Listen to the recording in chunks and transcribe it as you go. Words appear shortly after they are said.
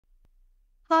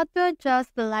how to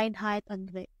adjust the line height on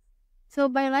Wix. So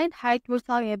by line height, we're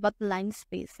talking about the line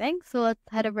spacing. So let's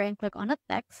head over and click on the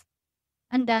text.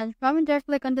 And then from there,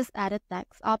 click on this edit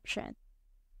text option.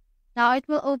 Now it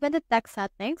will open the text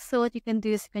settings. So what you can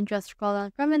do is you can just scroll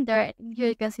down from in there. And here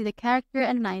you can see the character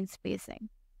and line spacing.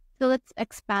 So let's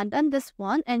expand on this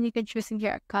one, and you can choose in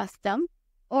here a custom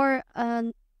or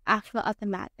an actual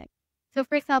automatic. So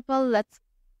for example, let's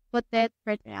put it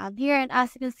right around here, and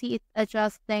as you can see, it's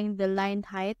adjusting the line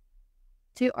height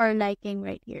to our liking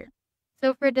right here.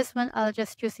 So for this one, I'll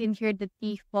just choose in here the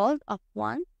default of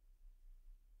 1.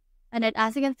 And then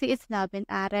as you can see, it's now been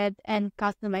added and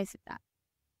customized to that.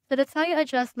 So that's how you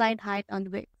adjust line height on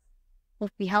Wix.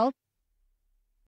 Hope we help.